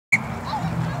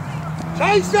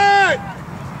Hey, Seth!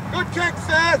 Good kick,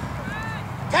 Seth!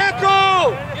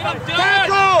 Tackle!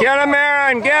 Tackle! Get him,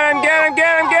 Aaron! Get him, get him,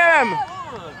 get him, get him!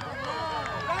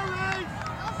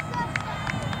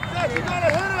 Seth, you gotta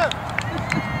hit him!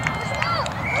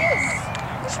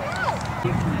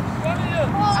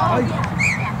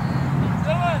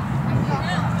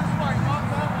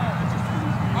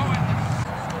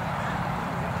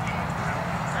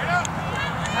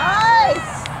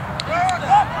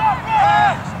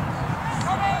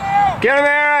 Get him,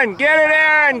 Aaron! Get it,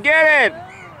 Aaron! Get it!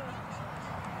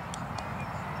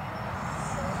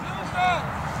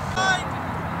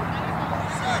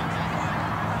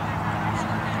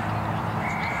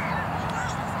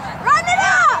 Run it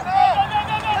up!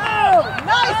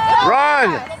 Nice pass! Run!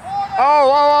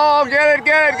 Oh, get it,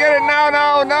 get it, get it! No,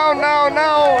 no, no, no,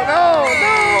 no, no,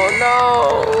 no, no!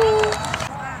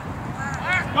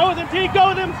 Go with him, T, go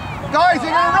with him! Guys,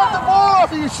 you're gonna rip the ball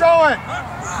off of you, show it!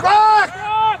 Rock!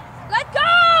 Let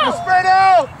go! Spread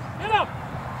out! Get up!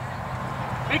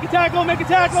 Make a tackle, make a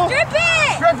tackle! Strip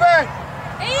it! Strip it!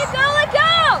 There you go, let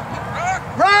go!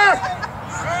 Rock!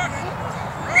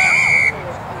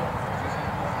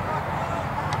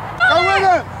 Go with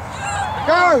it!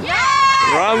 Go! Yeah!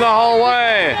 Run the whole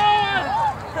way!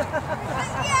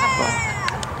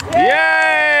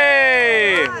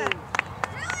 Yay!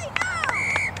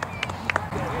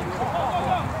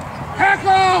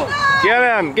 Tackle! Get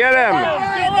him, get him! Rock!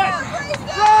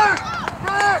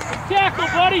 Rock! Tackle,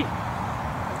 buddy!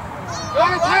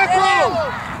 Tackle!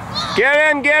 Get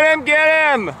him, get him, get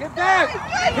him! Get back!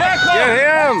 Tackle! Get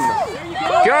him!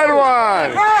 Good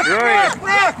one! Great!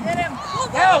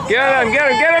 Get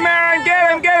him, Aaron!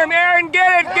 Get him, Aaron!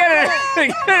 Get it, get it! Get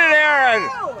it, Aaron!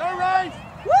 Go right!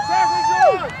 Tackle's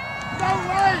yours! Go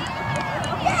right!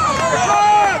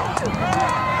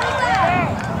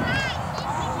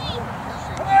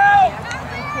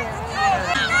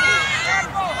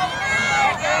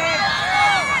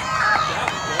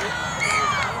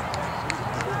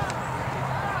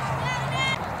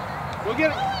 Go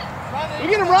get him! We'll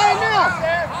get him right now!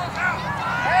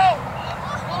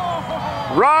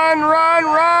 Run, run,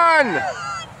 run!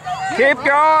 Keep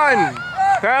going!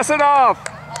 Pass it off!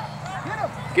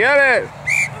 Get it!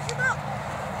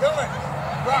 Dylan,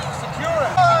 Rock, secure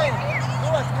it!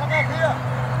 Lewis, come up here!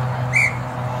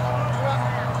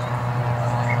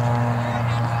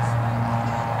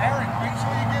 Aaron, make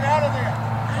sure you get out of there!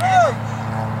 Hey!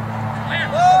 He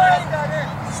got in!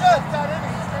 Seth got in!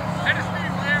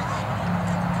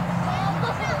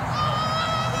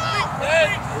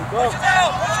 Push it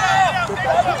out!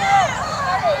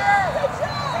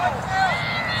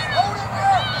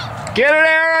 Get it,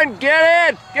 Aaron! Get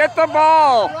it! Get the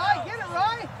ball! Right, get it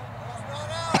right!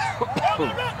 Put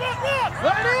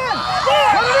it in!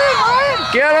 Ryan!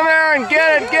 Get him, Aaron!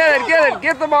 Get it! Get it! Get it!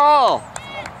 Get the ball!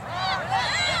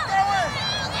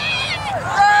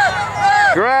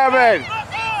 Grab it!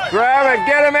 Grab it!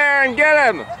 Get him, Aaron! Get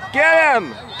him! Get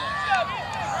him!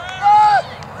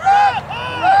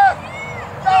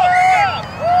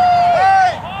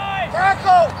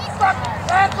 Tackle!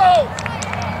 Tackle!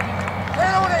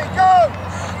 Penalty, go!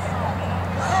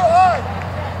 Go hard!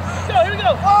 Go, here we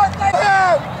go! Hard, take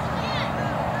him!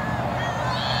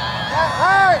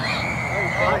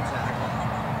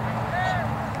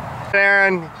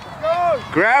 Aaron!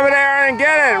 Grab it, Aaron!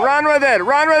 Get it! Run with it!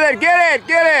 Run with it! Get it!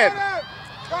 Get it!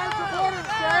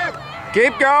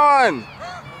 Keep going!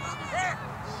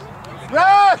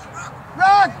 Rock!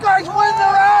 Rock! Guys, win the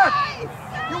rock!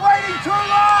 You're waiting too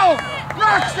long!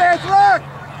 Rock stands, rock!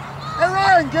 Hey,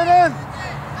 Ryan, get in!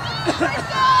 Do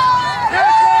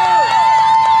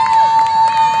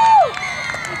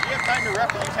you have time to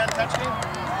ref when you can't touch him?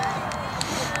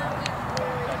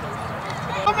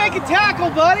 Go make a tackle,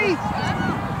 buddy!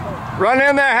 Run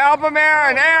in there! Help him,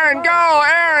 Aaron! Aaron, go!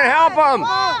 Aaron, help him!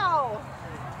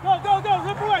 Go, go, go!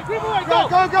 Rip away, Go,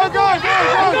 go, go, go!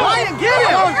 Ryan, get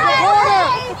him! Support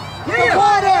him!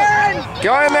 Support him!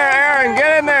 Go in there, Aaron!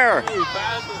 Get in there!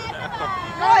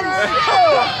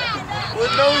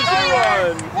 With no shoe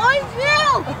on.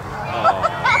 1-0!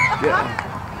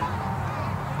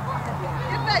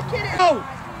 Get that kid in.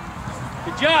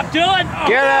 Good job, Dylan! Oh,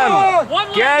 Get him! one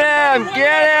leg. Get him!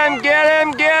 Get him! Get him!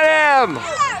 Get him!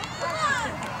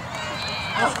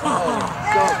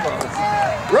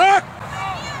 Rock!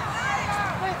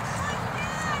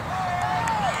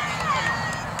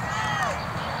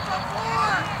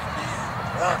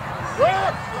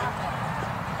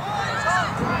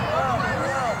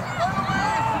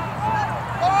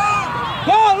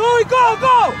 Go, Louis, go,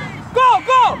 go! Go,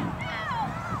 go!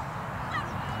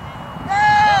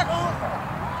 Back!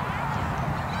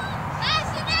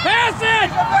 Pass it!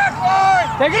 Back line!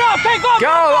 Take it up, take off! Go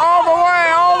all the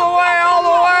way, all the way, all the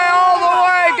way, all the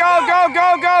way! Go, go,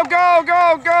 go, go, go,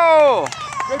 go, go!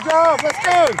 Good job, let's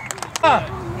go!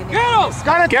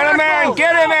 Get him, Aaron!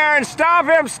 Get him, Aaron! Stop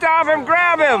him! Stop him!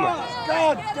 Grab him!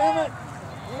 God damn it!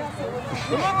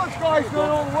 This guy's going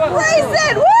all the way.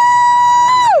 Grayson,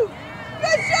 woo!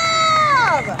 Good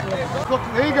job! Look,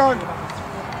 there you go.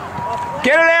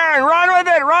 Get it, Aaron! Run with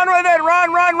it! Run with it!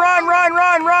 Run, run, run, run,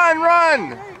 run, run,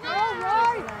 run!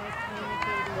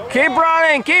 Keep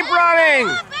running! Keep running!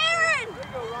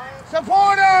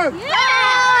 Support him!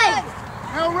 Yes!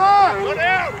 Now run! Go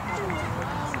down.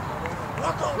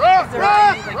 Rock!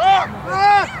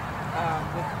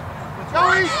 Go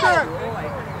Easton!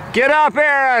 Get up,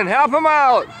 Aaron! Help him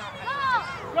out!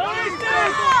 Go, Easton!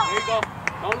 There you go.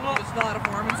 Don't look. Just fill out a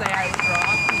form and say I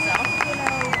withdraw.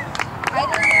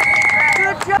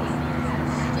 Good job.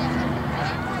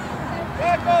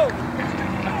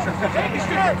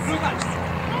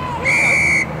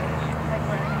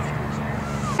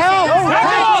 Go!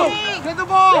 Help! Get the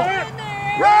ball!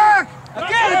 Rock!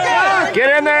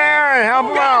 Get in there, Aaron! Help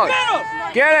him out!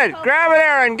 Get it! Grab it,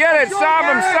 Aaron! Get it! Stop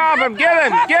him! Stop him! Get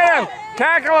him! Get him!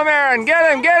 Tackle him, Aaron!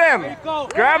 Get him! Get him!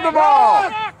 Grab the ball!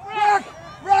 Rock!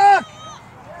 Rock!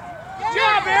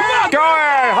 Go,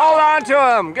 Aaron! Hold on to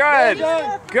him! Good!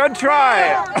 Good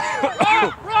try!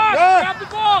 Grab the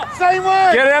ball! Same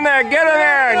way! Get in there! Get him,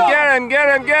 Aaron! Get him! Get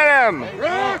him! Get him!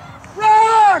 Rock!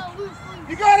 Rock!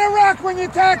 You gotta rock when you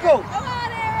tackle! Come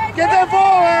on, Aaron. Get that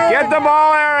ball, Aaron! Get the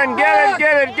ball, Aaron! Get it!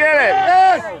 Get it! Get it!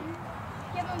 Yes!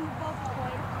 Give him both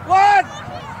points. What?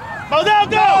 Go down,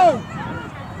 go!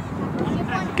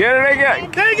 Get it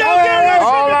again! There you go, get it!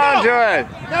 Hold on to it!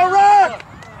 Now rock!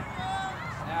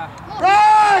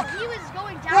 Rock! He was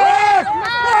going down. Rock!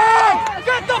 Rock!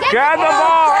 Grab the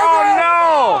ball! Oh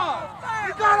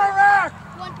You gotta rock!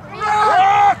 One for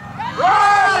Rock!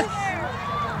 Rock!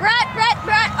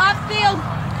 Brett, off field.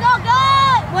 Go, go!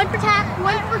 One for tackle.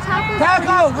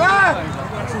 Tackle! Rock!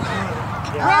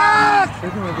 Rock!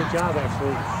 no!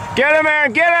 Get him,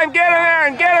 Aaron! Get him! Get him,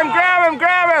 Aaron! Get him! Grab him!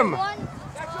 Grab him! One.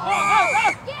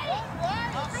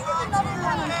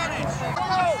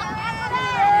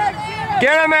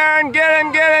 Get him, Aaron! Get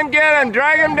him! Get him! Get him!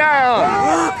 Drag him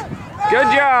down!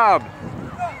 Good job!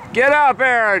 Get up,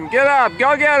 Aaron! Get up!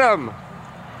 Go get him!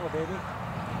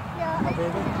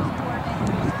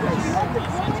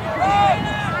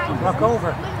 Rock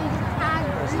over.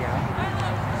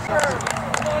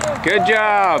 Good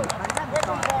job!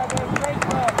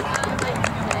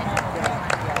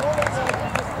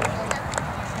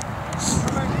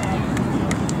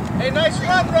 Hey, nice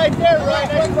run right there,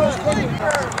 Ryan. Nice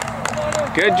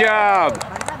run. Good job!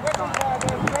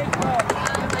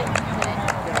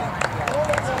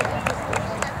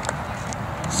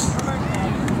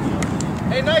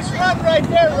 Hey, nice run right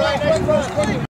there, Ryan. Nice run.